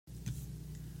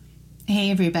Hey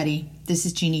everybody, this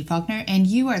is Jeannie Faulkner, and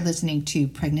you are listening to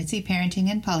Pregnancy, Parenting,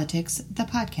 and Politics, the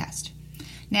podcast.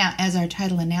 Now, as our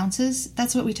title announces,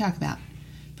 that's what we talk about.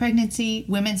 Pregnancy,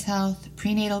 women's health,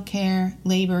 prenatal care,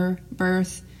 labor,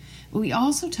 birth. We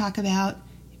also talk about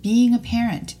being a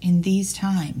parent in these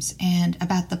times and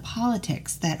about the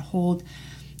politics that hold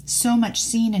so much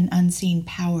seen and unseen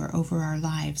power over our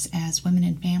lives as women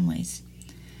and families.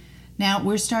 Now,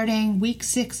 we're starting week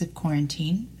 6 of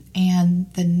quarantine, and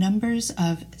the numbers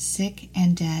of sick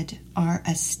and dead are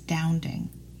astounding.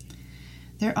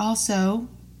 They're also,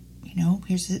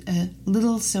 here's a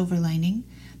little silver lining.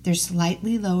 They're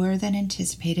slightly lower than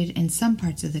anticipated in some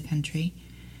parts of the country.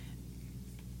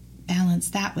 Balance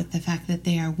that with the fact that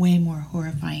they are way more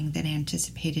horrifying than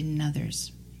anticipated in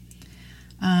others.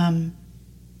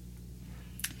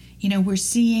 We're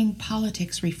seeing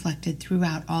politics reflected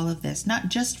throughout all of this, not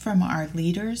just from our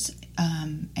leaders,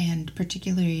 and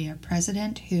particularly our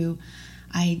president, who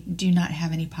I do not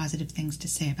have any positive things to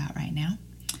say about right now.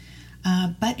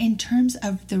 But in terms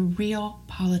of the real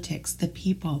politics, the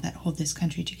people that hold this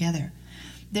country together,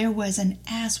 there was an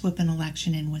ass-whooping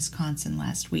election in Wisconsin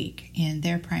last week in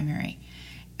their primary.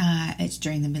 It's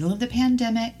during the middle of the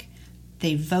pandemic.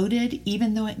 They voted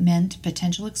even though it meant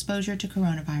potential exposure to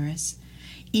coronavirus,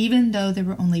 even though there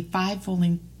were only 5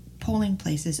 polling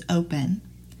places open,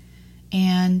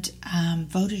 and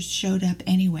voters showed up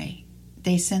anyway.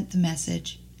 They sent the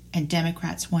message, and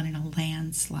Democrats won in a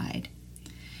landslide.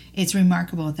 It's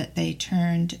remarkable that they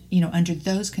turned, under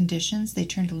those conditions, they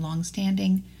turned a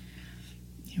longstanding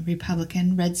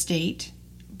Republican, red state,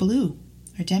 blue,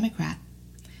 or Democrat.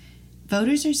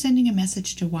 Voters are sending a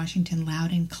message to Washington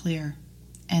loud and clear,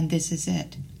 and this is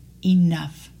it.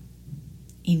 Enough.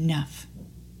 Enough.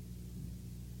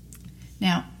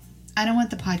 Now, I don't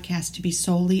want the podcast to be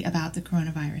solely about the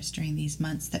coronavirus during these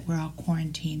months that we're all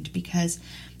quarantined, because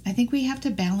I think we have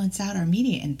to balance out our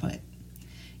media input.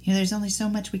 There's only so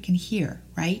much we can hear,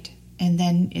 right? And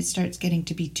then it starts getting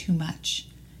to be too much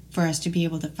for us to be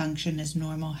able to function as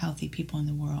normal, healthy people in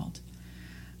the world.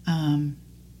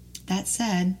 That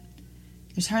said,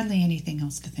 there's hardly anything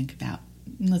else to think about.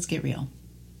 Let's get real.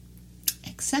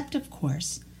 Except, of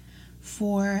course,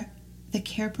 for the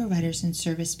care providers and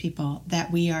service people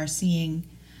that we are seeing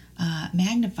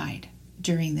magnified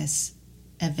during this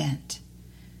event.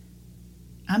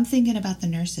 I'm thinking about the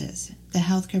nurses, the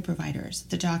healthcare providers,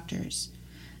 the doctors,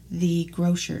 the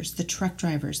grocers, the truck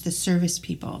drivers, the service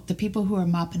people, the people who are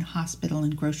mopping hospital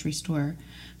and grocery store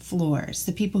floors,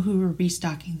 the people who are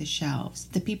restocking the shelves,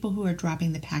 the people who are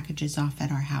dropping the packages off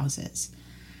at our houses.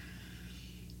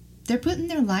 They're putting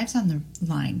their lives on the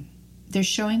line. They're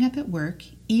showing up at work,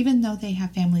 even though they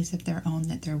have families of their own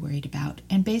that they're worried about.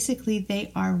 And basically,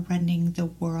 they are running the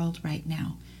world right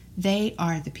now. They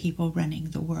are the people running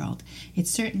the world. It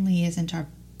certainly isn't our,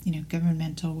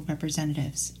 governmental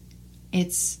representatives.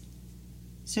 It's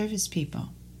service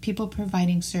people, people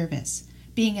providing service,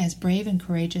 being as brave and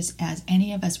courageous as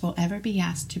any of us will ever be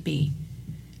asked to be,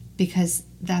 because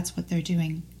that's what they're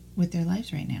doing with their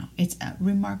lives right now. It's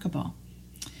remarkable.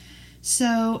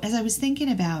 So, as I was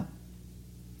thinking about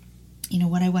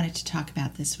what I wanted to talk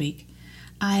about this week,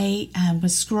 I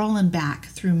was scrolling back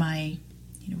through my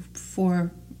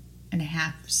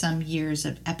 4.5 some years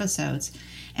of episodes,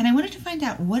 and I wanted to find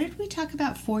out, what did we talk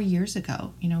about 4 years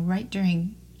ago, right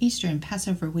during Easter and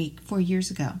Passover week 4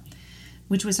 years ago,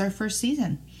 which was our first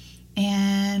season.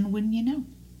 And wouldn't you know,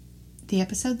 the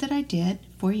episode that I did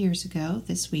 4 years ago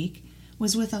this week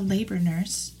was with a labor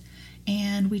nurse,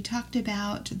 and we talked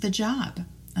about the job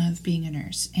of being a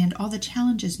nurse and all the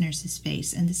challenges nurses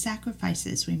face and the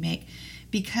sacrifices we make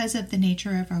because of the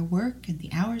nature of our work and the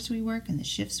hours we work and the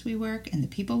shifts we work and the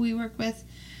people we work with.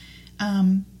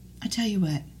 I tell you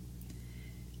what,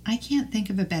 I can't think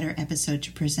of a better episode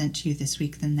to present to you this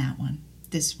week than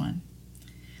this one.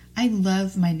 I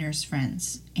love my nurse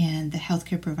friends and the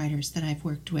healthcare providers that I've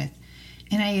worked with,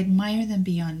 and I admire them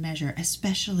beyond measure,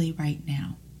 especially right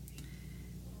now.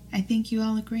 I think you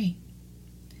all agree.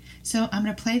 So I'm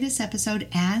going to play this episode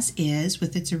as is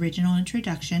with its original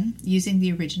introduction, using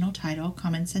the original title,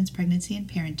 Common Sense Pregnancy and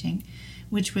Parenting,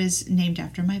 which was named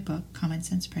after my book, Common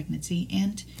Sense Pregnancy,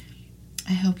 and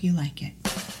I hope you like it.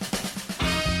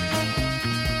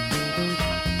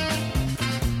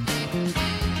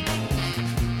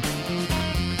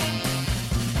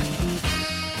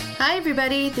 Hi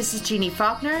everybody, this is Jeannie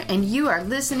Faulkner, and you are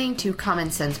listening to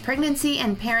Common Sense Pregnancy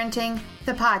and Parenting,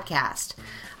 the podcast.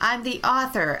 I'm the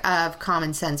author of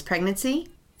Common Sense Pregnancy,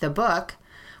 the book,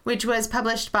 which was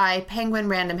published by Penguin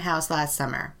Random House last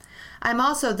summer. I'm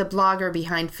also the blogger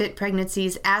behind Fit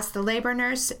Pregnancies, Ask the Labor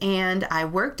Nurse, and I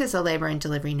worked as a labor and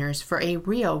delivery nurse for a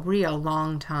real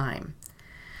long time.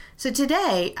 So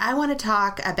today, I want to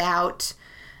talk about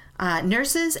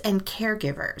nurses and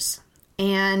caregivers.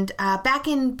 And back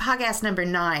in podcast number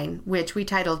 9, which we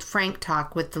titled Frank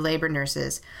Talk with the Labor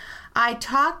Nurses, I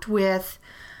talked with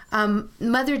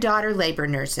mother-daughter labor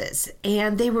nurses,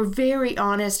 and they were very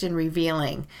honest and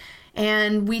revealing.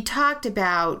 And we talked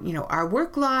about, our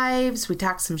work lives, we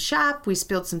talked some shop, we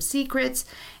spilled some secrets,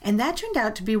 and that turned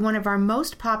out to be one of our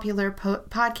most popular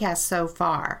podcasts so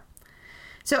far.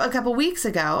 So a couple weeks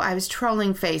ago, I was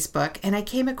trolling Facebook, and I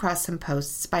came across some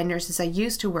posts by nurses I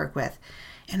used to work with,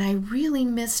 and I really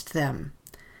missed them.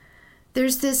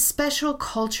 There's this special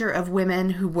culture of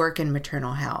women who work in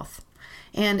maternal health.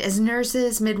 And as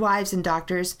nurses, midwives, and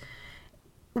doctors,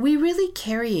 we really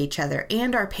carry each other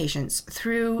and our patients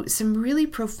through some really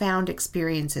profound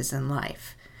experiences in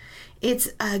life. It's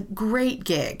a great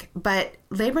gig, but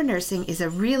labor nursing is a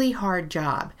really hard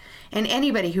job, and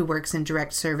anybody who works in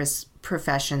direct service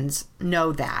professions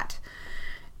know that.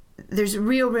 There's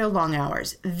real long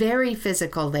hours, very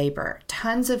physical labor,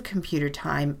 tons of computer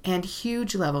time, and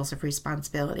huge levels of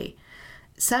responsibility.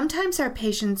 Sometimes our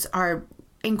patients are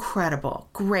incredible,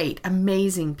 great,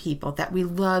 amazing people that we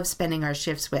love spending our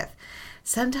shifts with.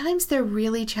 Sometimes they're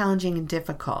really challenging and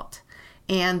difficult,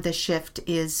 and the shift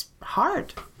is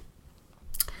hard.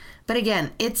 But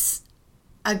again, it's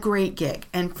a great gig,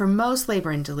 and for most labor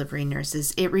and delivery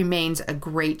nurses, it remains a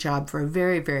great job for a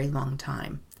very long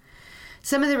time.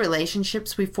 Some of the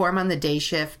relationships we form on the day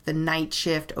shift, the night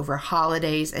shift, over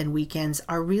holidays and weekends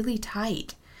are really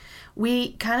tight.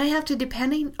 We kind of have to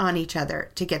depend on each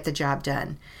other to get the job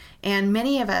done. And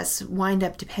many of us wind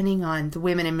up depending on the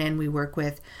women and men we work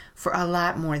with for a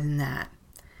lot more than that.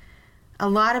 A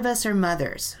lot of us are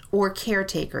mothers or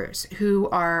caretakers who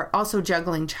are also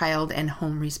juggling child and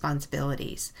home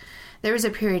responsibilities. There was a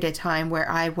period of time where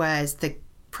I was the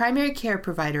primary care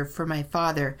provider for my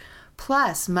father,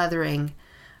 plus mothering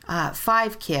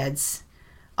 5 kids,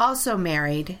 also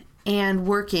married, and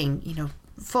working,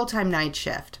 full-time night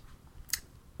shift.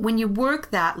 When you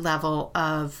work that level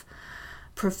of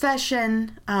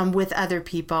profession with other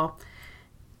people,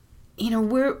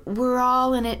 we're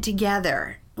all in it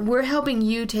together. We're helping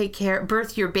you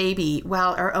birth your baby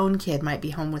while our own kid might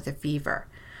be home with a fever.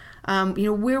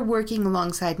 We're working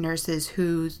alongside nurses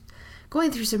who's going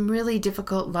through some really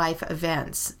difficult life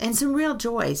events and some real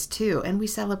joys too, and we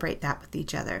celebrate that with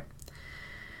each other.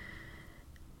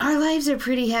 Our lives are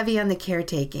pretty heavy on the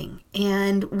caretaking,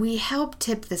 and we help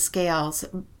tip the scales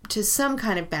to some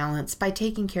kind of balance by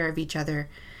taking care of each other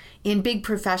in big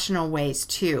professional ways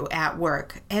too at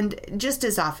work, and just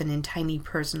as often in tiny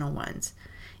personal ones.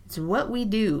 It's what we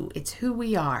do. It's who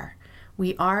we are.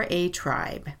 We are a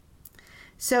tribe.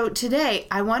 So today,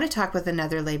 I want to talk with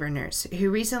another labor nurse who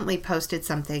recently posted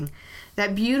something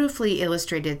that beautifully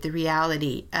illustrated the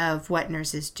reality of what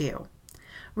nurses do.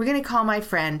 We're going to call my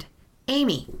friend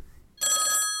Amy.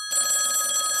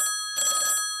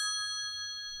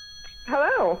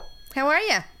 Hello. How are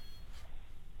you?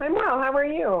 I'm well. How are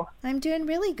you? I'm doing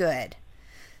really good.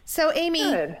 So, Amy,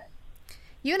 Good.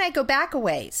 You and I go back a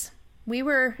ways. We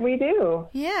do.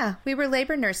 Yeah, we were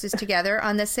labor nurses together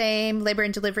on the same labor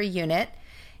and delivery unit.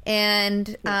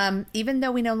 And even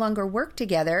though we no longer work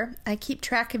together, I keep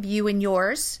track of you and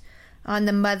yours on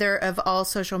the mother of all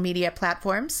social media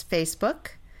platforms, Facebook.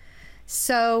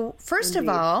 So first Indeed.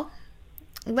 of all,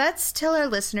 let's tell our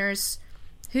listeners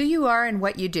who you are and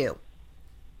what you do.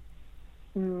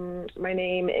 My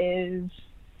name is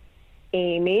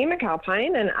Amy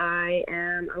McAlpine, and I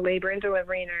am a labor and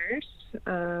delivery nurse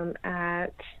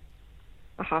at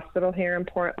a hospital here in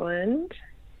Portland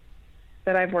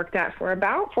that I've worked at for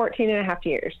about 14 and a half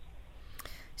years.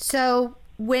 So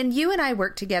when you and I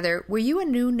worked together, were you a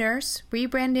new nurse? Were you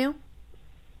brand new?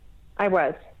 I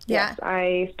was. Yeah. Yes.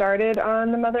 I started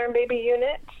on the mother and baby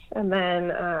unit and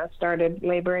then started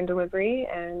labor and delivery,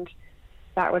 and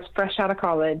that was fresh out of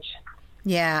college.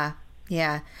 Yeah.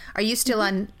 Are you still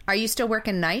are you still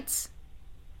working nights?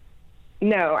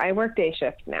 No, I work day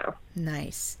shift now.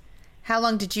 Nice. How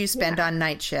long did you spend on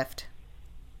night shift?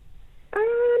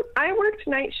 I worked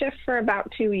night shift for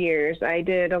about 2 years. I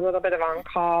did a little bit of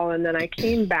on-call, and then I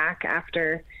came back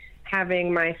after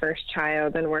having my first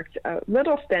child and worked a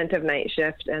little stint of night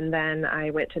shift, and then I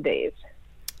went to days.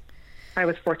 I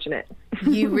was fortunate.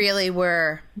 You really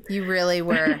were. You really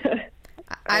were.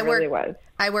 I really was.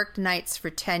 I worked nights for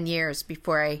 10 years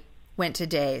before I went to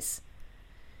days.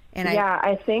 And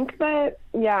I think that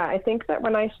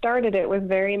when I started, it was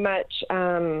very much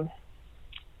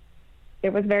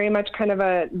it was very much kind of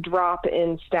a drop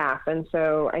in staff. And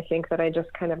so I think that I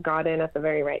just kind of got in at the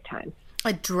very right time.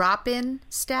 A drop in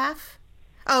staff?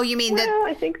 Oh, you mean well,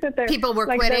 I think that people were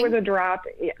like quitting? There was a drop.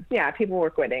 Yeah, people were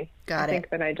quitting. Got it. I think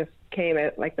that I just came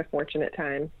at like the fortunate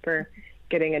time for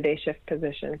getting a day shift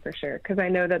position for sure. Because I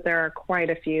know that there are quite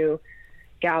a few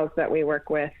gals that I work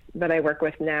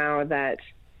with now that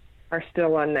are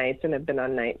still on nights and have been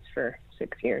on nights for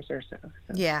 6 years or so.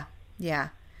 Yeah.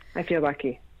 I feel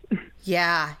lucky.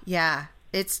 Yeah.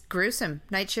 It's gruesome.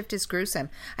 Night shift is gruesome.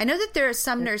 I know that there are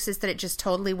some nurses that it just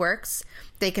totally works.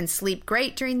 They can sleep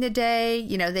great during the day.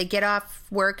 You know, they get off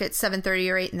work at 7:30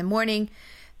 or 8 in the morning.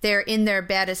 They're in their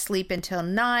bed asleep until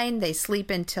 9. They sleep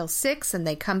until 6 and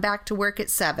they come back to work at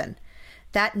 7.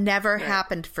 That never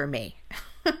happened for me.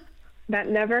 That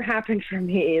never happened for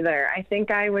me either. I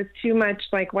think I was too much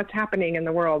like what's happening in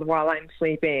the world while I'm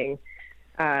sleeping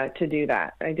to do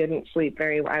that. I didn't sleep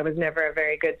I was never a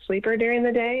very good sleeper during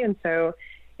the day. And so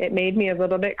it made me a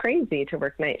little bit crazy to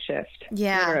work night shift.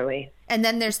 Yeah. Literally. And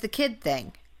then there's the kid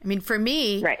thing. I mean, for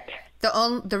me, right.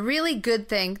 The really good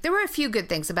thing, there were a few good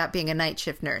things about being a night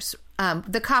shift nurse.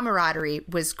 The camaraderie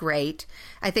was great.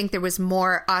 I think there was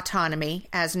more autonomy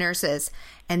as nurses.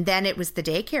 And then it was the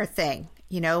daycare thing.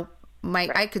 You know,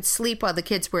 I could sleep while the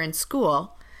kids were in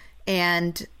school.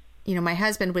 And, you know, my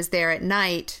husband was there at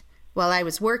night while I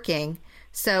was working.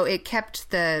 So it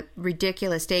kept the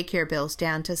ridiculous daycare bills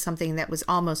down to something that was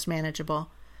almost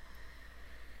manageable.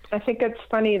 I think it's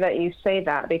funny that you say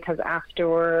that because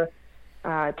after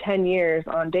 10 years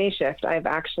on day shift, I've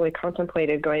actually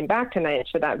contemplated going back to nights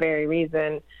for that very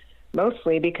reason,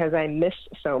 mostly because I miss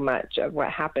so much of what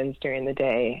happens during the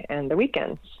day and the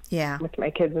weekends. Yeah. With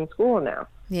my kids in school now.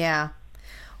 Yeah.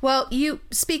 Well,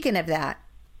 speaking of that,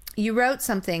 you wrote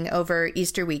something over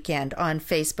Easter weekend on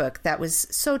Facebook that was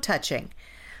so touching.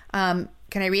 Can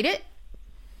I read it?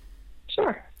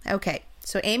 Sure. Okay.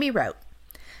 So Amy wrote,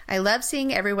 I love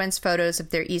seeing everyone's photos of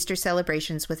their Easter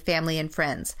celebrations with family and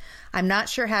friends. I'm not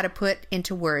sure how to put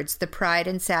into words the pride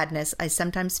and sadness I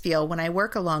sometimes feel when I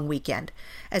work a long weekend,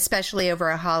 especially over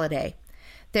a holiday.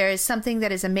 There is something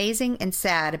that is amazing and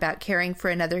sad about caring for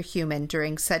another human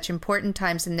during such important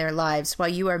times in their lives while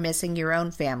you are missing your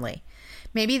own family.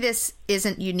 Maybe this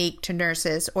isn't unique to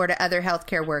nurses or to other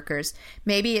healthcare workers.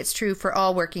 Maybe it's true for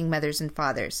all working mothers and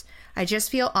fathers. I just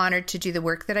feel honored to do the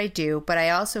work that I do, but I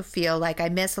also feel like I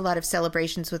miss a lot of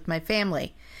celebrations with my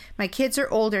family. My kids are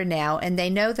older now, and they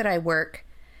know that I work,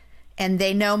 and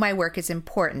they know my work is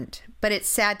important, but it's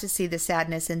sad to see the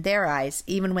sadness in their eyes,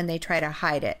 even when they try to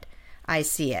hide it. I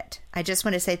see it. I just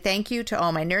want to say thank you to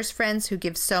all my nurse friends who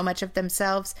give so much of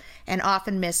themselves and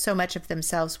often miss so much of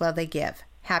themselves while they give.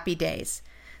 Happy days.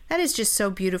 That is just so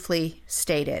beautifully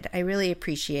stated. I really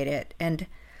appreciate it. And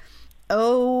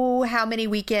oh, how many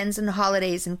weekends and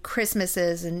holidays and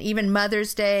Christmases and even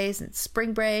Mother's Days and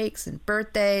spring breaks and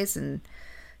birthdays and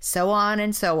so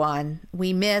on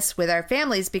we miss with our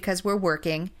families because we're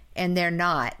working and they're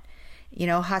not. You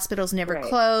know, hospitals never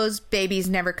close, babies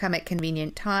never come at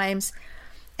convenient times.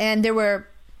 And there were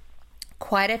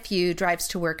quite a few drives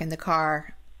to work in the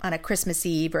car on a Christmas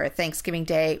Eve or a Thanksgiving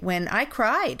Day when I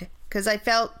cried because I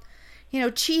felt, you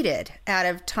know, cheated out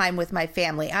of time with my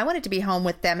family. I wanted to be home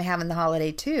with them having the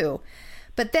holiday too.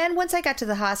 But then once I got to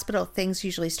the hospital, things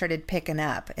usually started picking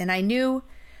up. And I knew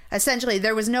essentially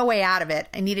there was no way out of it.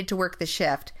 I needed to work the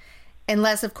shift.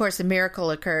 Unless, of course, a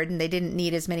miracle occurred and they didn't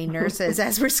need as many nurses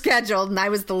as were scheduled. And I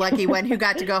was the lucky one who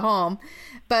got to go home.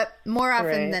 But more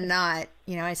often than not,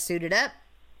 you know, I suited up,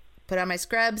 put on my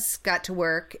scrubs, got to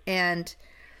work. And,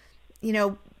 you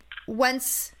know,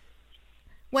 once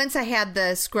I had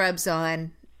the scrubs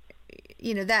on,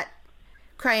 you know, that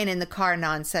crying in the car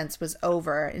nonsense was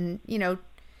over. And, you know,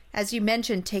 as you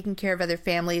mentioned, taking care of other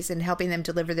families and helping them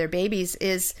deliver their babies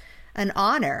is an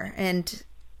honor. And,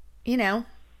 you know,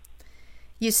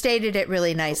 you stated it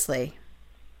really nicely.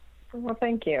 Well,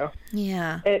 thank you.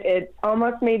 Yeah. It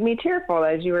almost made me tearful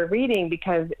as you were reading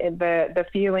because the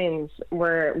feelings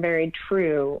were very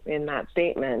true in that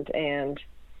statement. And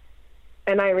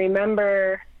I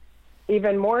remember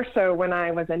even more so when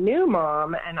I was a new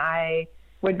mom and I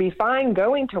would be fine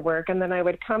going to work and then I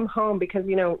would come home because,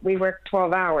 you know, we worked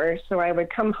 12 hours. So I would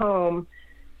come home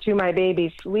to my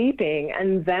baby sleeping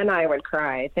and then I would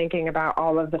cry thinking about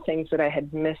all of the things that I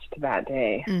had missed that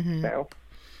day. Mm-hmm. So,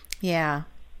 yeah.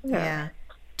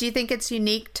 Do you think it's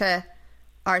unique to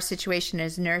our situation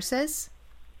as nurses?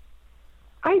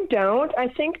 I don't. I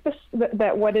think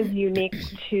that what is unique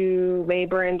to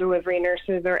labor and delivery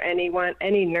nurses or any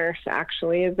nurse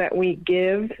actually, is that we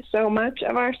give so much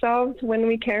of ourselves when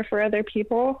we care for other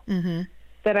people. Mm-hmm.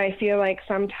 that I feel like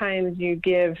sometimes you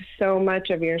give so much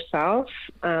of yourself,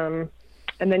 and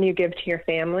then you give to your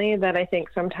family, that I think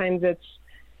sometimes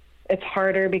it's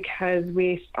harder because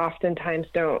we oftentimes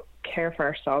don't care for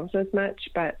ourselves as much.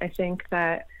 But I think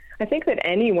that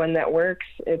anyone that works,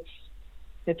 it's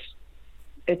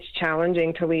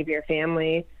challenging to leave your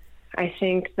family. I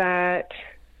think that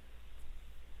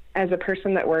as a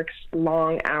person that works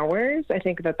long hours, I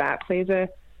think that plays a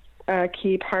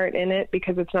key part in it,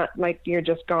 because it's not like you're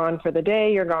just gone for the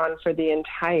day, you're gone for the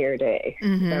entire day.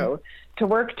 Mm-hmm. So to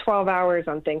work 12 hours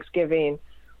on Thanksgiving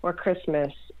or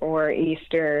Christmas or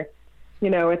Easter,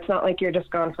 it's not like you're just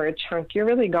gone for a chunk. You're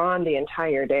really gone the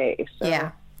entire day. So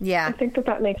yeah. I think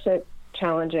that makes it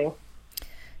challenging.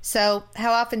 So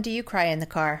how often do you cry in the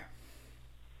car?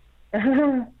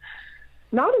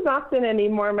 Not as often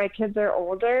anymore. My kids are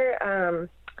older.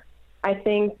 I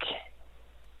think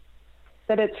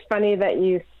that it's funny that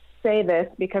you say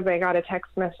this, because I got a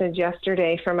text message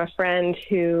yesterday from a friend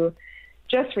who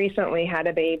just recently had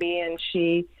a baby, and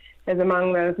she is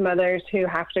among those mothers who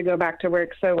have to go back to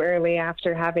work so early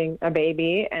after having a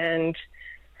baby. And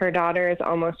her daughter is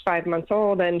almost 5 months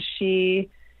old, and she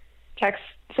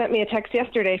sent me a text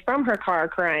yesterday from her car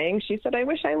crying. She said, "I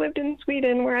wish I lived in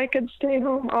Sweden where I could stay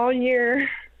home all year."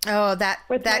 Oh, that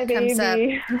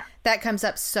comes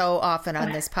up so often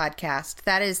on this podcast.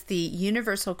 That is the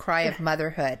universal cry of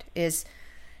motherhood is,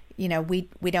 we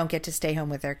don't get to stay home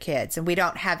with our kids, and we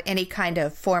don't have any kind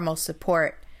of formal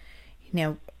support.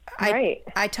 Right.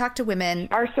 I talk to women.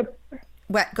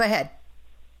 What? Go ahead.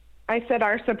 I said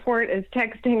our support is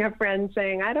texting a friend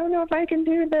saying, "I don't know if I can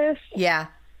do this." Yeah.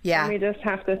 And we just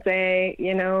have to say,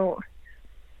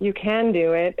 you can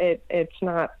do it. It's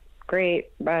not great,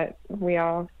 but we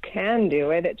all can do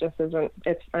it. It just isn't.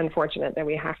 It's unfortunate that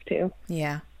we have to.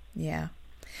 Yeah.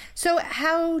 So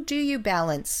how do you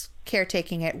balance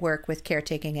caretaking at work with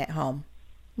caretaking at home?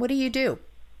 What do you do?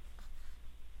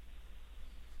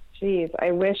 Geez,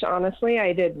 I wish, honestly,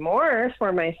 I did more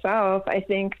for myself. I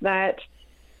think that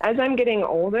as I'm getting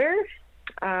older,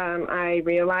 I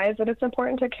realize that it's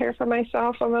important to care for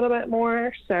myself a little bit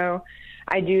more. So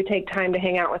I do take time to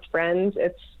hang out with friends.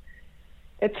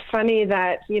 It's funny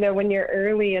that, when you're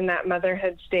early in that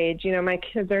motherhood stage, my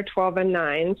kids are 12 and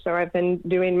 9. So I've been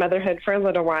doing motherhood for a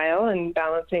little while and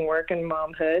balancing work and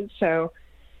momhood. So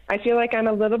I feel like I'm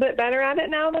a little bit better at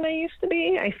it now than I used to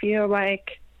be. I feel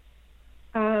like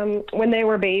when they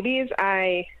were babies,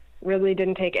 I really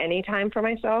didn't take any time for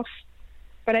myself.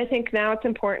 But I think now it's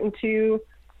important to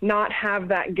not have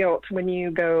that guilt when you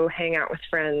go hang out with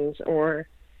friends or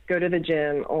go to the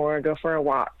gym or go for a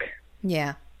walk.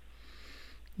 Yeah.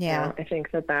 So I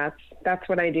think that's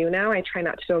what I do now. I try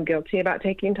not to feel guilty about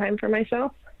taking time for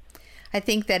myself. I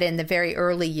think that in the very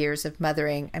early years of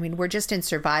mothering, we're just in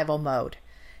survival mode.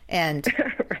 And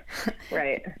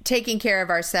right. Taking care of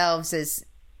ourselves is,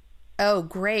 oh,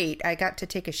 great, I got to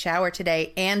take a shower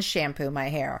today and shampoo my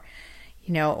hair,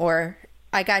 or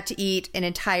I got to eat an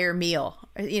entire meal.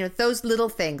 Those little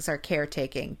things are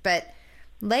caretaking. But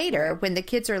later, when the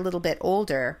kids are a little bit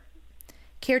older,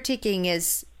 caretaking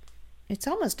it's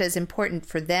almost as important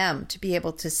for them to be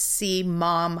able to see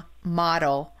mom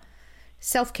model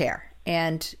self-care,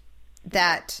 and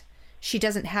that she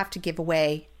doesn't have to give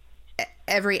away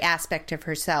every aspect of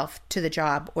herself to the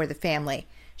job or the family.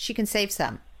 She can save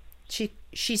some.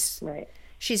 She's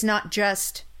not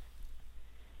just,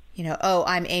 oh,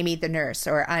 I'm Amy the nurse,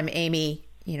 or I'm Amy,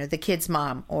 the kid's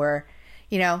mom, or,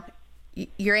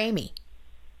 you're Amy.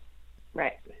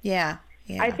 Right. Yeah.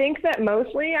 I think that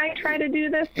mostly I try to do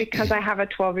this because I have a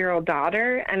 12-year-old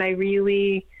daughter, and I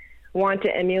really want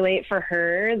to emulate for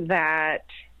her that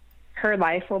her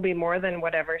life will be more than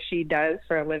whatever she does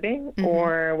for a living, mm-hmm.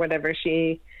 or whatever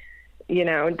she,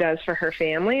 does for her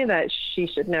family, that she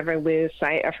should never lose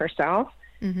sight of herself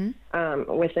mm-hmm.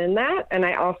 Within that. And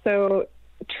I also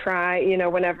try,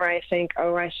 whenever I think,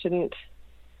 oh, I shouldn't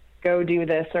go do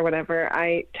this or whatever,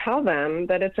 I tell them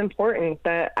that it's important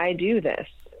that I do this.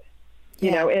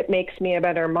 It makes me a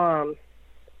better mom.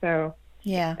 So,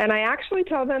 yeah. And I actually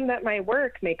tell them that my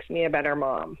work makes me a better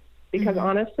mom, because mm-hmm.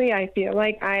 honestly, I feel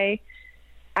like I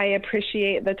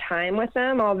appreciate the time with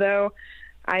them. Although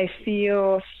I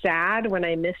feel sad when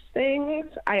I miss things,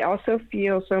 I also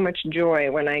feel so much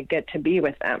joy when I get to be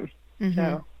with them. Mm-hmm.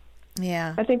 So,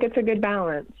 yeah, I think it's a good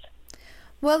balance.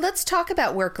 Well, let's talk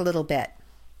about work a little bit.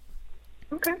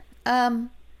 Okay.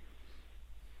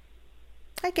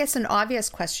 I guess an obvious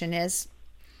question is,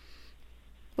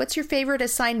 what's your favorite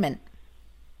assignment?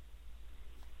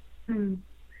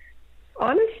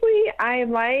 Honestly, I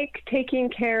like taking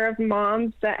care of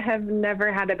moms that have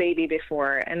never had a baby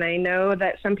before. And I know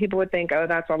that some people would think, oh,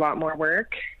 that's a lot more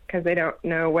work because they don't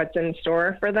know what's in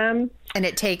store for them. And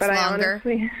it takes longer.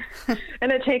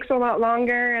 And it takes a lot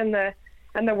longer,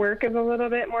 and the work is a little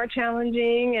bit more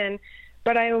challenging.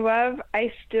 But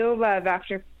I still love,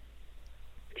 after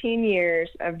 15 years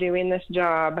of doing this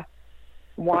job,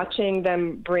 watching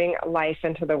them bring life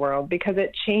into the world, because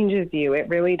it changes you. It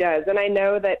really does. And I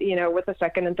know that, with the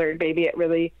second and third baby, it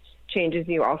really changes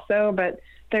you also. But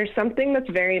there's something that's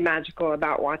very magical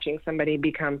about watching somebody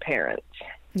become parents.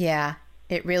 Yeah,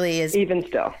 it really is. Even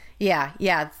still.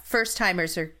 Yeah. First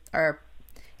timers are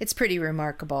it's pretty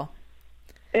remarkable.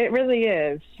 It really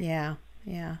is. Yeah.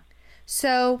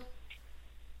 So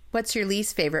what's your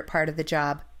least favorite part of the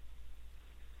job?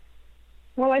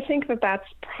 Well, I think that's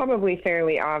probably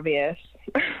fairly obvious.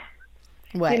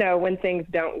 What? When things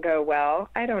don't go well.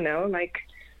 I don't know, like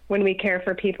when we care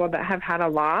for people that have had a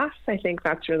loss, I think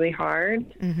that's really hard.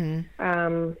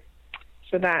 Mm-hmm.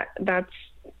 So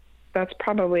that's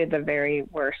probably the very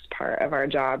worst part of our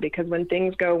job, because when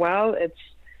things go well, it's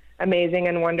amazing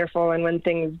and wonderful. And when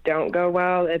things don't go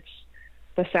well, it's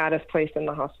the saddest place in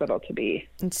the hospital to be.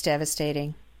 It's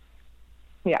devastating.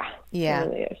 Yeah. It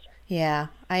really is. Yeah,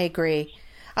 I agree.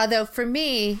 Although for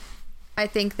me, I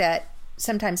think that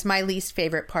sometimes my least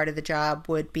favorite part of the job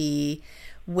would be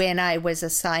when I was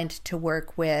assigned to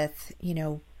work with,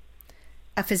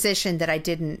 a physician that I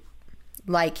didn't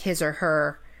like his or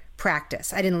her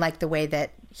practice. I didn't like the way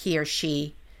that he or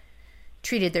she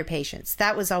treated their patients.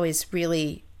 That was always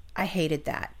really, I hated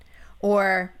that.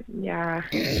 Or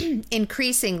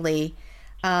increasingly,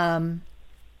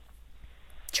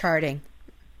 charting.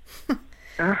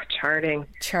 Oh, charting.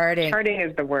 Charting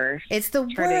is the worst. It's the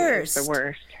worst. Charting is the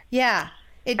worst. Yeah.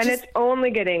 It's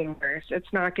only getting worse.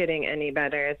 It's not getting any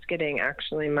better. It's getting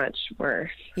actually much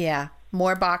worse. Yeah.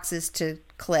 More boxes to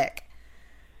click.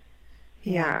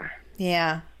 Yeah.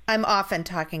 Yeah. I'm often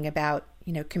talking about,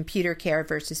 computer care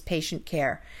versus patient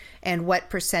care, and what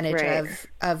percentage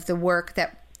of the work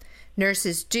that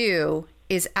nurses do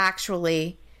is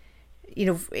actually,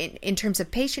 in terms of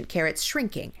patient care, it's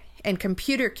shrinking. And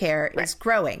computer care is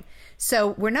growing.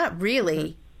 So we're not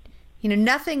really,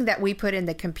 nothing that we put in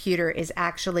the computer is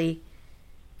actually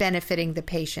benefiting the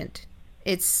patient.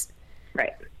 It's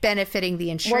benefiting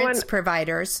the insurance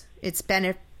providers. It's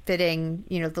benefiting,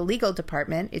 the legal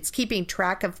department. It's keeping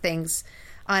track of things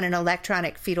on an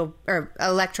electronic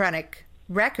electronic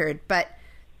record, but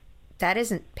that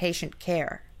isn't patient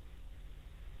care.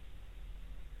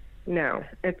 No,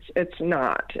 it's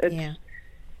not.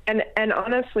 And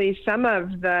honestly, some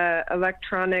of the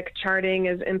electronic charting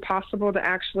is impossible to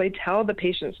actually tell the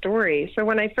patient story. So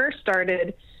when I first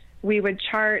started, we would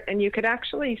chart, and you could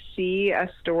actually see a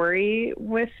story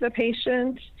with the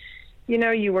patient.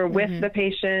 You were with the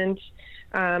patient,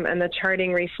 and the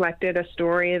charting reflected a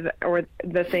story or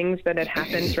the things that had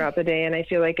happened throughout the day. And I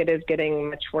feel like it is getting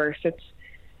much worse.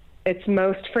 It's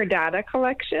most for data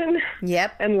collection.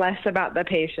 Yep. And less about the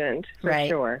patient, for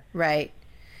sure. Right.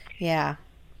 Yeah.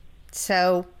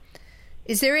 So,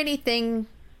 is there anything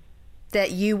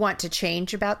that you want to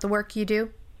change about the work you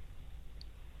do?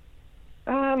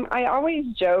 I always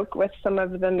joke with some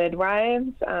of the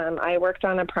midwives. I worked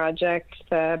on a project,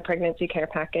 the pregnancy care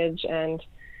package, and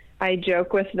I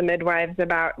joke with the midwives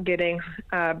about getting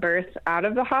birth out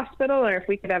of the hospital, or if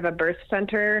we could have a birth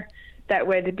center that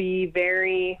would be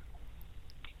very,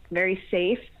 very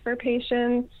safe for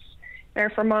patients, or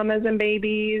for mamas and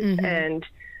babies, and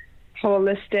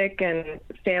holistic and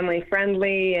family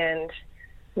friendly and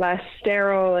less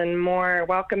sterile and more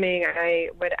welcoming. I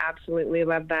would absolutely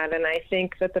love that. And I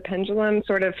think that the pendulum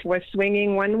sort of was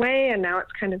swinging one way, and now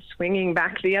it's kind of swinging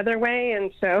back the other way.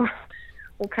 And so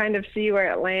we'll kind of see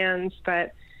where it lands,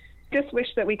 but just wish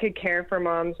that we could care for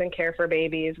moms and care for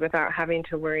babies without having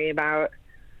to worry about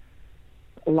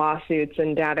lawsuits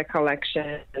and data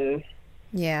collection.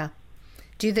 Yeah.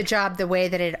 Do the job the way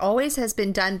that it always has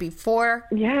been done before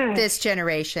this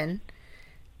generation.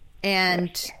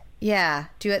 And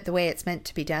do it the way it's meant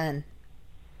to be done.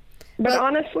 But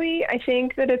honestly, I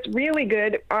think that it's really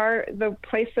good. The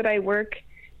place that I work,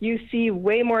 you see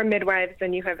way more midwives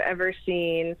than you have ever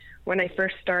seen. When I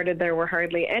first started, there were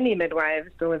hardly any midwives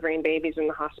delivering babies in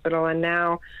the hospital. And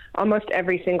now almost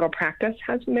every single practice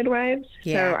has midwives.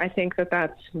 Yeah. So I think that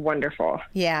that's wonderful.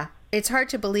 Yeah. It's hard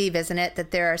to believe, isn't it, that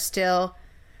there are still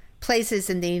places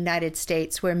in the United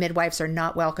States where midwives are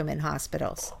not welcome in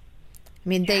hospitals. I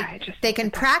mean, they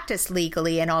can practice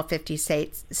legally in all 50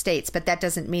 states, but that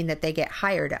doesn't mean that they get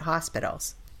hired at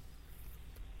hospitals.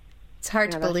 It's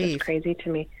hard to That's believe. just crazy to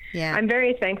me. Yeah. I'm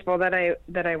very thankful that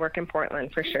I work in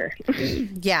Portland for sure.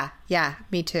 Yeah,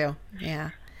 me too. Yeah.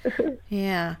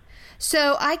 Yeah.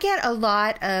 So I get a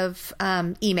lot of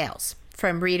emails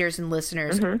from readers and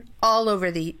listeners all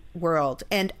over the world.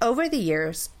 And over the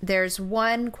years, there's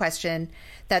one question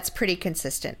that's pretty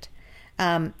consistent.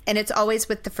 And it's always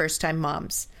with the first-time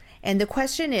moms. And the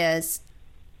question is,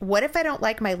 what if I don't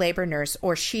like my labor nurse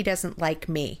or she doesn't like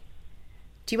me?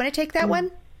 Do you want to take that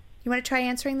one? You want to try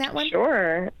answering that one?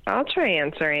 Sure. I'll try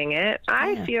answering it.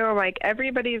 I feel like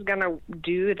everybody's going to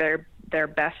do their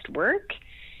best work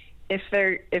if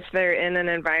they're in an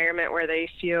environment where they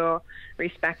feel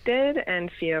respected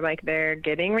and feel like they're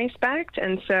getting respect.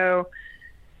 And so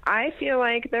I feel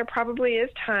like there probably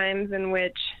is times in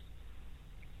which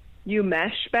you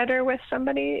mesh better with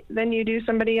somebody than you do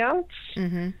somebody else.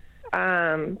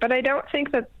 But I don't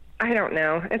think that, I don't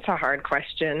know. It's a hard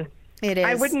question. It is.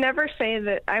 I would never say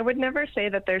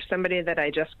that there's somebody that I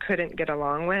just couldn't get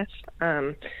along with.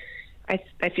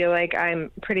 I feel like I'm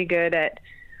pretty good at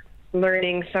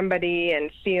learning somebody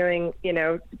and feeling,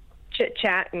 chit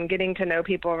chat and getting to know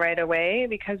people right away,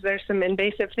 because there's some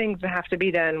invasive things that have to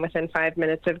be done within 5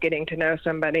 minutes of getting to know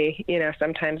somebody,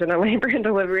 sometimes in a labor and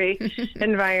delivery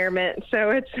environment.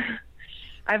 So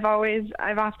my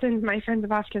friends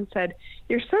have often said,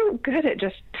 you're so good at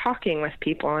just talking with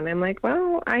people. And I'm like,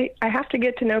 well, I have to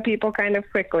get to know people kind of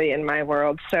quickly in my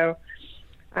world. So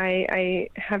I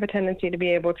have a tendency to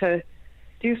be able to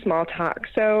do small talk.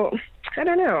 So I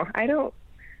don't know.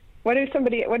 What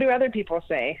do other people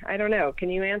say? I don't know. Can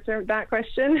you answer that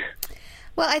question?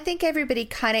 Well, I think everybody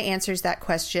kind of answers that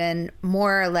question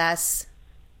more or less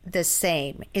the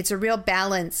same. It's a real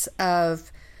balance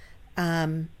of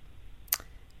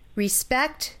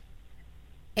respect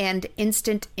and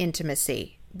instant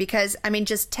intimacy. Because,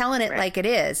 just telling it like it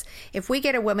is, if we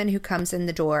get a woman who comes in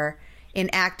the door in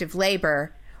active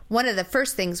labor, one of the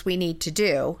first things we need to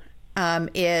do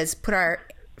is put our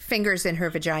fingers in her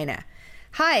vagina.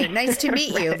 Hi, nice to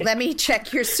meet you. Let me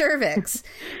check your cervix.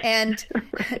 And,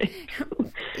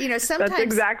 sometimes... That's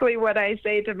exactly what I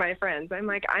say to my friends. I'm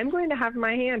like, I'm going to have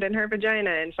my hand in her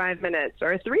vagina in 5 minutes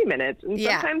or 3 minutes and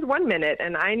sometimes 1 minute.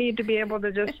 And I need to be able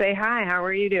to just say, hi, how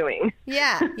are you doing?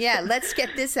 Yeah. Let's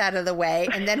get this out of the way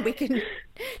and then we can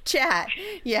chat.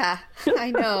 Yeah,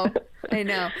 I know.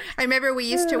 I remember we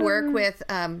used to work with...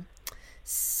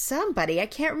 somebody, I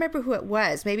can't remember who it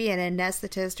was, maybe an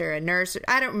anesthetist or a nurse.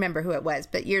 I don't remember who it was,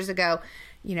 but years ago,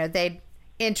 they'd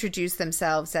introduce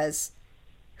themselves as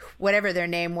whatever their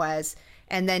name was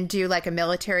and then do like a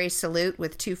military salute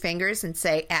with 2 fingers and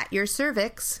say, at your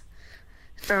cervix.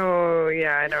 Oh,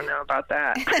 yeah, I don't know about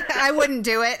that. I wouldn't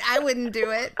do it. I wouldn't do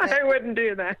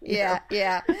that.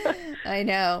 Yeah, I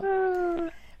know.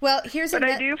 Well, But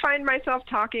I do find myself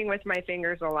talking with my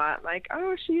fingers a lot, like,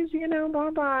 oh, she's,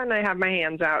 blah, blah, and I have my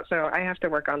hands out. So I have to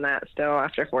work on that still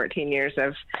after 14 years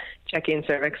of checking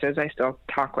cervixes. I still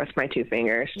talk with my 2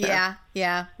 fingers. So.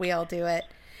 Yeah, we all do it.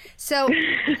 So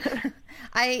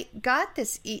I got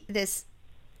this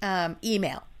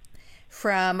email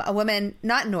from a woman,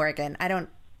 not in Oregon. I don't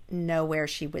know where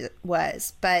she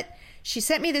was, but she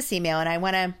sent me this email, and I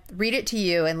want to read it to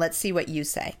you, and let's see what you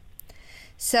say.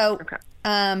 So... Okay.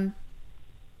 I'm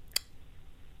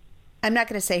not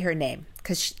going to say her name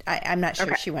because I'm not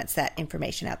sure she wants that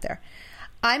information out there.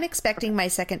 I'm expecting my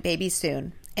second baby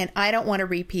soon, and I don't want a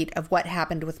repeat of what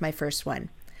happened with my first one.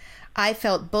 I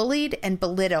felt bullied and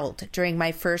belittled during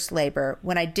my first labor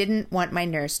when I didn't want my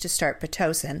nurse to start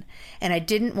Pitocin, and I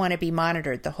didn't want to be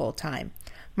monitored the whole time.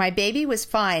 My baby was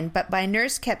fine, but my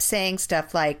nurse kept saying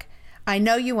stuff like, I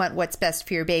know you want what's best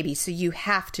for your baby, so you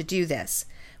have to do this.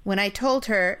 When I told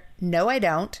her, no, I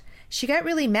don't, she got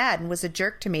really mad and was a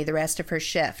jerk to me the rest of her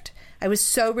shift. I was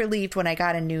so relieved when I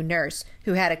got a new nurse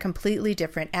who had a completely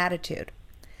different attitude.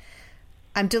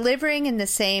 I'm delivering in the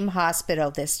same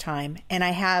hospital this time, and I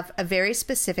have a very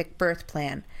specific birth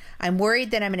plan. I'm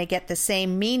worried that I'm going to get the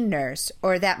same mean nurse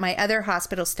or that my other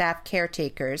hospital staff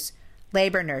caretakers,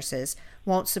 labor nurses,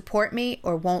 won't support me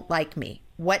or won't like me.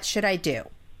 What should I do?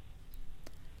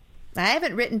 I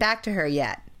haven't written back to her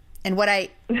yet. And what I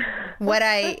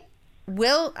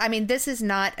will, this is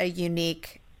not a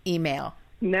unique email.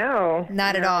 No.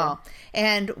 Not at all.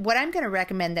 And what I'm going to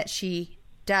recommend that she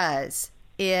does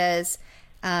is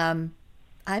I'm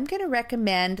going to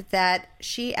recommend that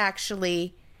she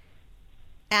actually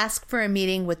ask for a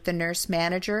meeting with the nurse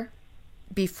manager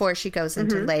before she goes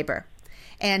into labor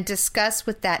and discuss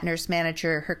with that nurse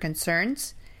manager her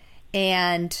concerns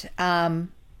and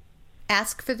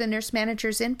ask for the nurse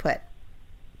manager's input.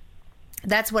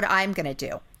 That's what I'm going to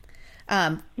do.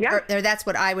 Or that's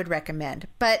what I would recommend.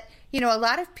 But, a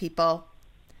lot of people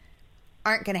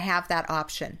aren't going to have that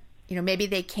option. Maybe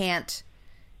they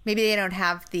don't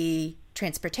have the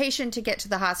transportation to get to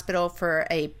the hospital for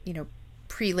a,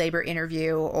 pre-labor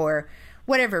interview or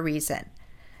whatever reason.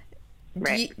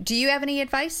 Right. Do you have any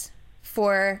advice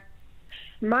for?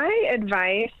 My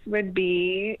advice would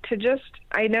be to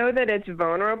I know that it's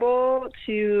vulnerable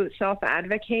to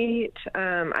self-advocate.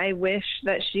 I wish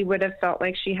that she would have felt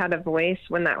like she had a voice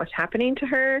when that was happening to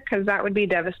her, because that would be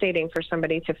devastating for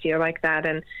somebody to feel like that.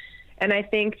 And I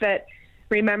think that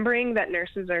remembering that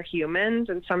nurses are humans,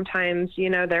 and sometimes,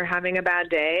 they're having a bad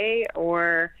day,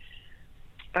 or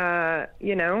or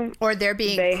they're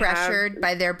being pressured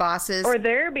by their bosses, or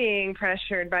they're being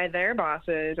pressured by their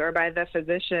bosses or by the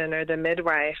physician or the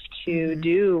midwife to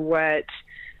do what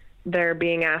they're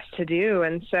being asked to do.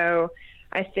 And so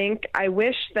I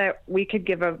wish that we could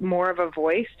give more of a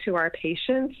voice to our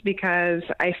patients, because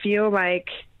I feel like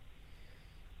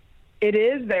it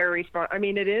is their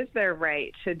it is their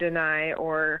right to deny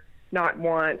or not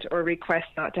want or request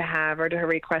not to have, or to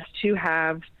request to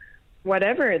have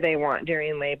whatever they want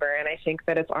during labor. And I think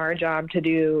that it's our job to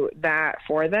do that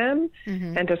for them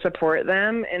and to support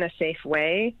them in a safe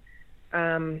way.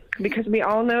 Because we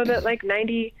all know that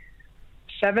 97%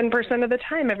 of the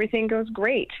time, everything goes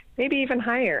great, maybe even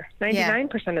higher.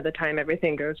 99% of the time,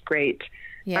 everything goes great.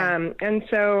 Yeah. And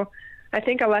so I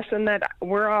think a lesson that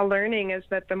we're all learning is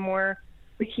that the more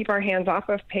we keep our hands off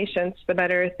of patients, the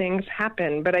better things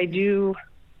happen. But I do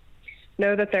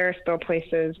know that there are still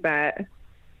places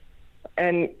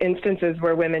and instances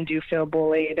where women do feel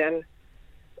bullied, and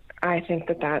I think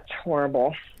that that's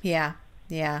horrible. Yeah,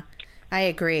 I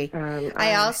agree.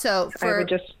 I also,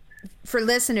 for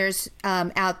listeners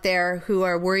out there who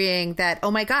are worrying that,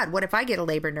 oh my God, what if I get a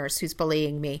labor nurse who's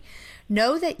bullying me?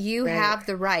 Know that you have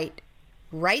the right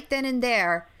then and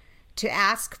there, to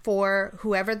ask for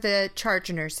whoever the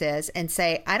charge nurse is and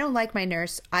say, I don't like my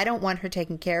nurse. I don't want her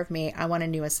taking care of me. I want a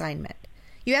new assignment.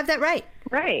 You have that right.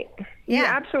 Right. Yeah. You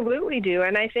absolutely do.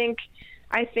 And I think,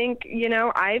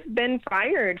 I've been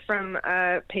fired from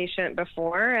a patient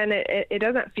before, and it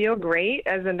doesn't feel great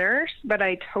as a nurse, but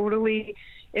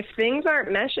if things aren't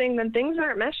meshing, then things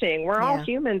aren't meshing. We're all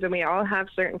humans, and we all have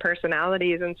certain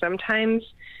personalities, and sometimes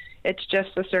it's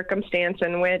just the circumstance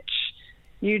in which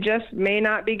you just may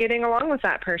not be getting along with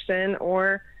that person,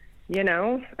 or, I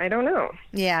don't know.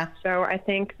 Yeah. So I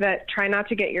think that try not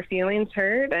to get your feelings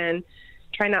hurt, and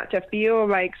try not to feel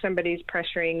like somebody's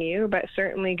pressuring you, but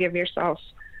certainly give yourself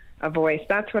a voice.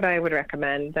 That's what I would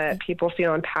recommend, that people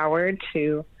feel empowered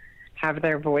to have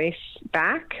their voice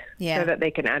back so that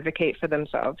they can advocate for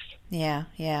themselves. Yeah.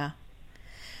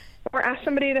 Or ask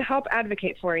somebody to help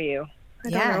advocate for you. I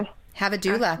don't know. Have a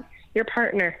doula. Ask your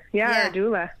partner. Yeah, a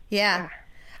doula. Yeah.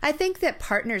 I think that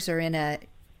partners are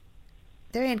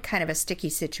they're in kind of a sticky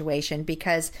situation,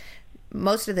 because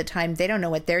most of the time they don't know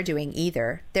what they're doing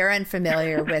either. They're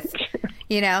unfamiliar with,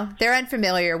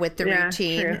 the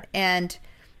routine, true. And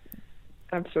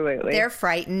absolutely, they're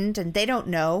frightened and they don't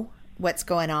know what's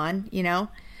going on.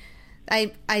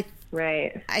 I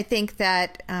think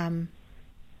that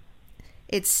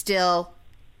it's still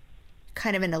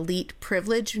kind of an elite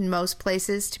privilege in most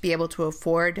places to be able to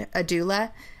afford a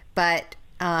doula, but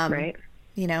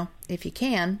if you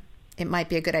can, it might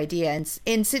be a good idea. And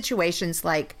in situations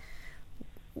like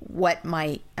what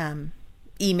my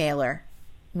emailer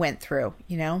went through,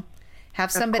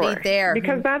 have somebody there,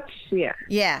 because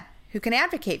who can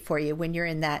advocate for you when you're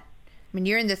in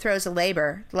the throes of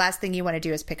labor. The last thing you want to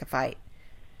do is pick a fight.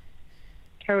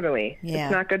 Totally.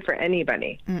 It's not good for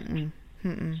anybody.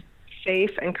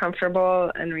 Safe and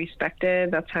comfortable and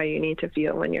respected, that's how you need to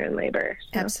feel when you're in labor.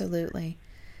 So. Absolutely.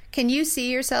 Can you see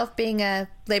yourself being a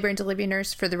labor and delivery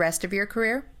nurse for the rest of your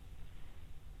career?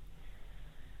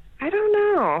 I don't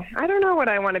know. I don't know what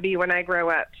I want to be when I grow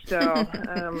up. So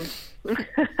I'm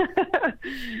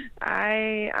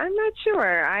not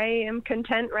sure. I am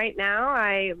content right now.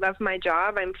 I love my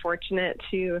job. I'm fortunate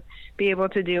to be able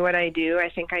to do what I do. I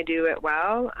think I do it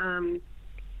well.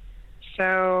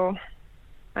 So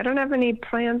I don't have any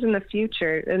plans in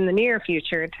the near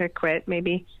future, to quit.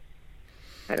 Maybe,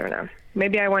 I don't know.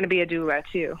 Maybe I want to be a doula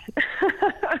too.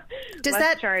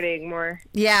 Less charting, more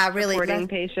really supporting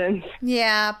patients.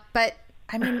 Yeah, but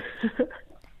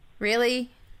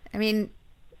really?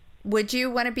 Would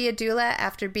you want to be a doula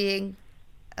after being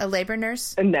a labor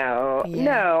nurse?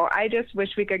 No. I just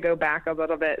wish we could go back a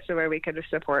little bit so where we could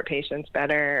support patients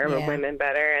better, or women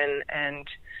better, and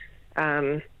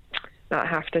not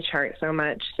have to chart so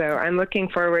much. So I'm looking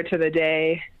forward to the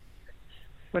day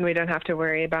when we don't have to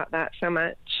worry about that so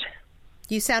much.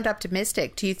 You sound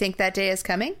optimistic. Do you think that day is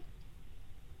coming?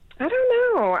 I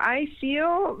don't know. I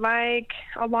feel like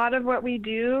a lot of what we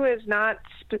do is not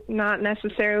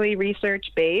necessarily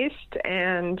research-based,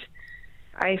 and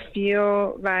I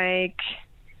feel like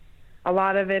a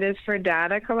lot of it is for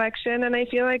data collection, and I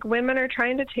feel like women are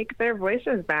trying to take their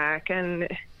voices back and,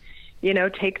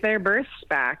 take their births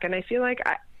back. And I feel like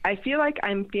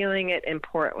I'm feeling it in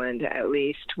Portland, at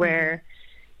least, where,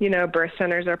 birth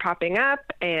centers are popping up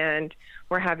and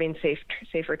we're having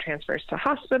safer transfers to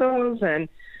hospitals, and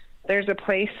there's a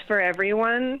place for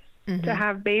everyone to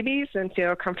have babies and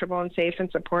feel comfortable and safe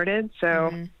and supported.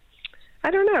 So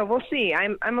I don't know. We'll see.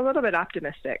 I'm a little bit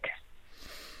optimistic.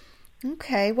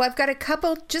 Okay. Well, I've got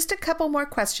just a couple more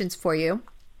questions for you.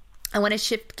 I want to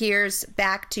shift gears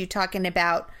back to talking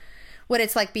about what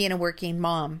it's like being a working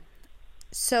mom.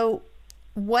 So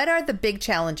what are the big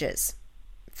challenges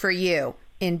for you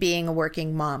in being a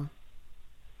working mom?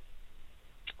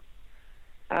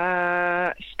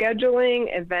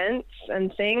 Scheduling events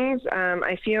and things.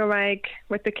 I feel like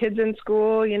with the kids in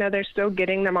school, they're still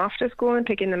getting them off to school and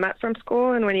picking them up from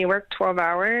school. And when you work 12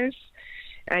 hours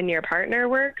and your partner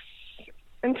works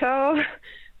until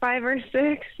 5 or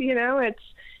 6,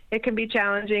 it can be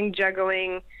challenging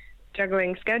juggling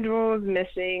schedules,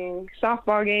 missing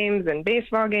softball games and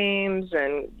baseball games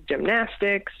and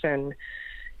gymnastics, and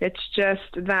it's just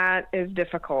that is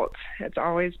difficult. It's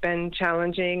always been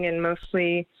challenging, and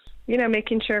mostly,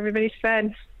 making sure everybody's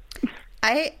fed.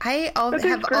 I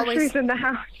have always in the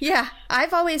house. Yeah,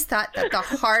 I've always thought that the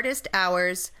hardest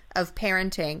hours of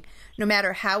parenting, no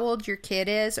matter how old your kid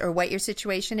is or what your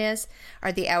situation is,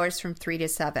 are the hours from 3 to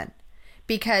 7,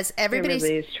 because everybody's. It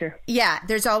really is true. Yeah,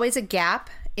 there's always a gap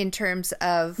in terms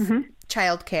of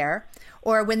childcare.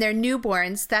 Or when they're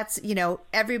newborns, that's, you've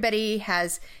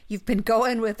been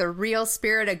going with a real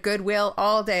spirit of goodwill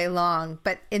all day long.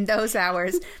 But in those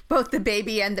hours, both the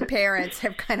baby and the parents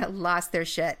have kind of lost their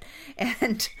shit.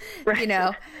 And, right.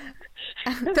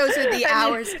 Those are the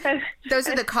hours. Those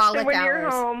are the colic when hours.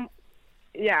 You're home,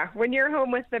 when you're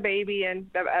home with the baby and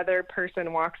the other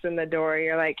person walks in the door,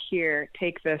 you're like, here,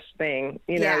 take this thing.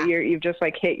 You've just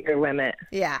hit your limit.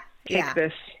 Yeah.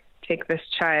 Take this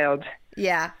child.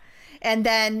 Yeah. And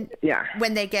then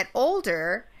when they get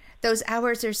older, those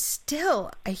hours are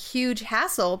still a huge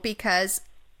hassle because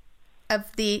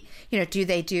of the, do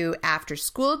they do after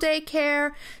school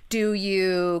daycare? Do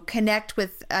you connect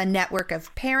with a network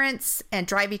of parents and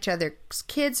drive each other's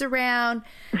kids around?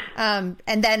 And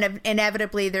then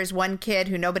inevitably there's one kid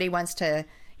who nobody wants to,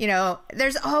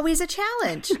 there's always a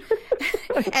challenge.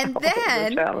 and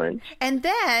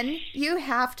then you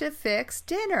have to fix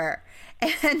dinner.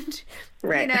 And,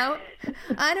 right.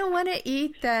 I don't want to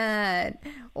eat that.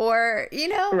 Or,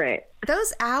 right.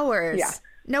 Those hours. Yeah.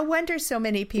 No wonder so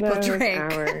many people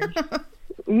drink.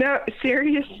 No,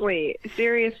 seriously.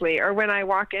 Or when I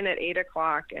walk in at 8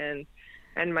 o'clock and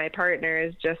my partner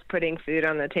is just putting food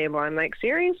on the table, I'm like,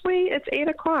 seriously? It's 8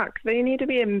 o'clock. They need to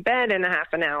be in bed in a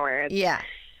half an hour. Yeah.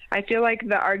 I feel like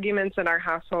the arguments in our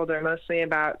household are mostly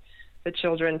about the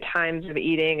children's times of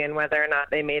eating and whether or not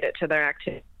they made it to their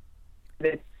activity.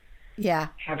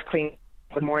 Have clean in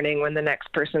the morning when the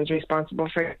next person's responsible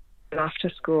for getting off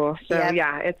to school. So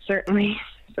it's certainly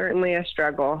a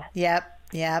struggle. Yep.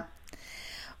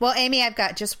 Well, Amy, I've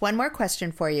got just one more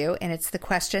question for you, and it's the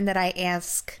question that I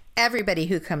ask everybody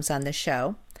who comes on the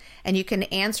show, and you can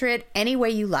answer it any way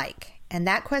you like. And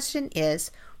that question is,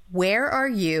 where are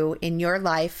you in your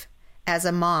life as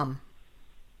a mom?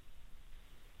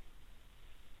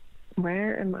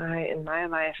 Where am I in my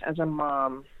life as a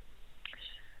mom?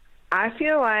 I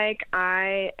feel like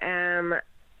I am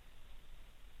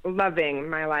loving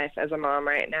my life as a mom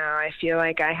right now. I feel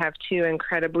like I have 2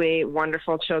 incredibly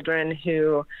wonderful children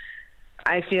who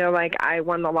I feel like I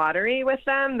won the lottery with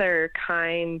them. They're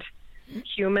kind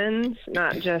humans,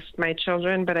 not just my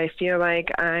children, but I feel like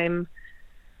I'm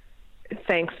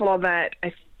thankful that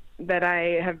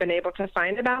I have been able to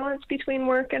find a balance between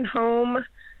work and home,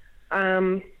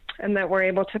 and that we're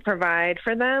able to provide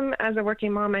for them. As a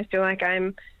working mom, I feel like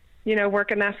I'm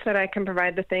work enough that I can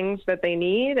provide the things that they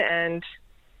need. And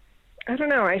I don't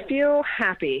know, I feel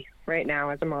happy right now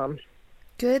as a mom.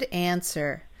 Good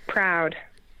answer. Proud.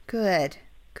 Good.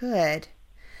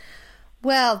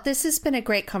 Well, this has been a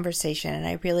great conversation, and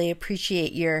I really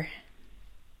appreciate your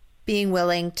being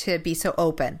willing to be so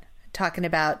open, talking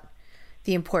about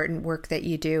the important work that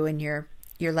you do in your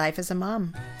life as a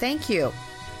mom. Thank you.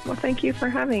 Well, thank you for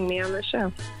having me on the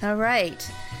show. All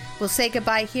right. We'll say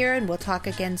goodbye here, and we'll talk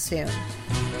again soon.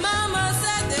 Mama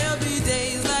said there'll be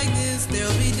days like this.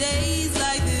 There'll be days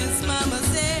like this. Mama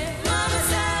said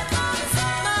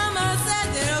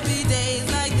there'll be days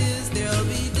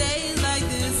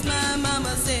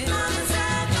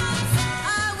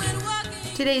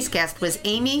Today's guest was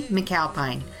Amy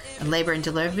McAlpine, a labor and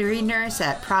delivery nurse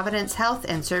at Providence Health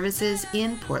and Services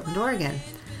in Portland, Oregon.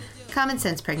 Common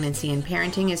Sense Pregnancy and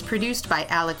Parenting is produced by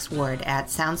Alex Ward at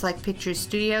Sounds Like Pictures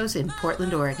Studios in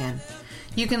Portland, Oregon.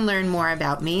 You can learn more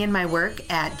about me and my work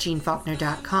at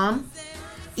jeanfaulkner.com.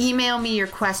 Email me your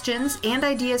questions and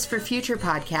ideas for future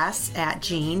podcasts at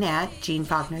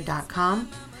jean@jeanfaulkner.com.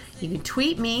 You can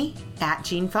tweet me at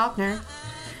Jean Faulkner.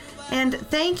 And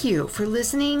thank you for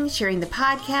listening, sharing the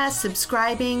podcast,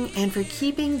 subscribing, and for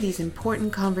keeping these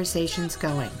important conversations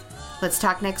going. Let's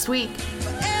talk next week.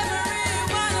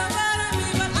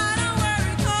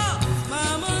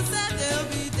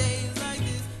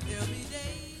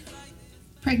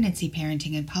 Pregnancy,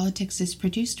 Parenting, and Politics is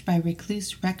produced by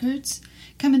Recluse Records.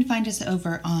 Come and find us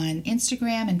over on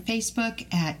Instagram and Facebook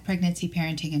at Pregnancy,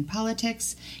 Parenting, and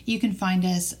Politics. You can find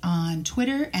us on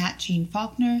Twitter at Jean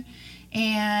Faulkner.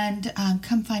 And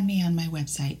come find me on my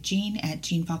website,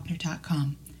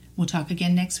 jean@jeanfaulkner.com. We'll talk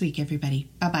again next week, everybody.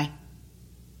 Bye-bye.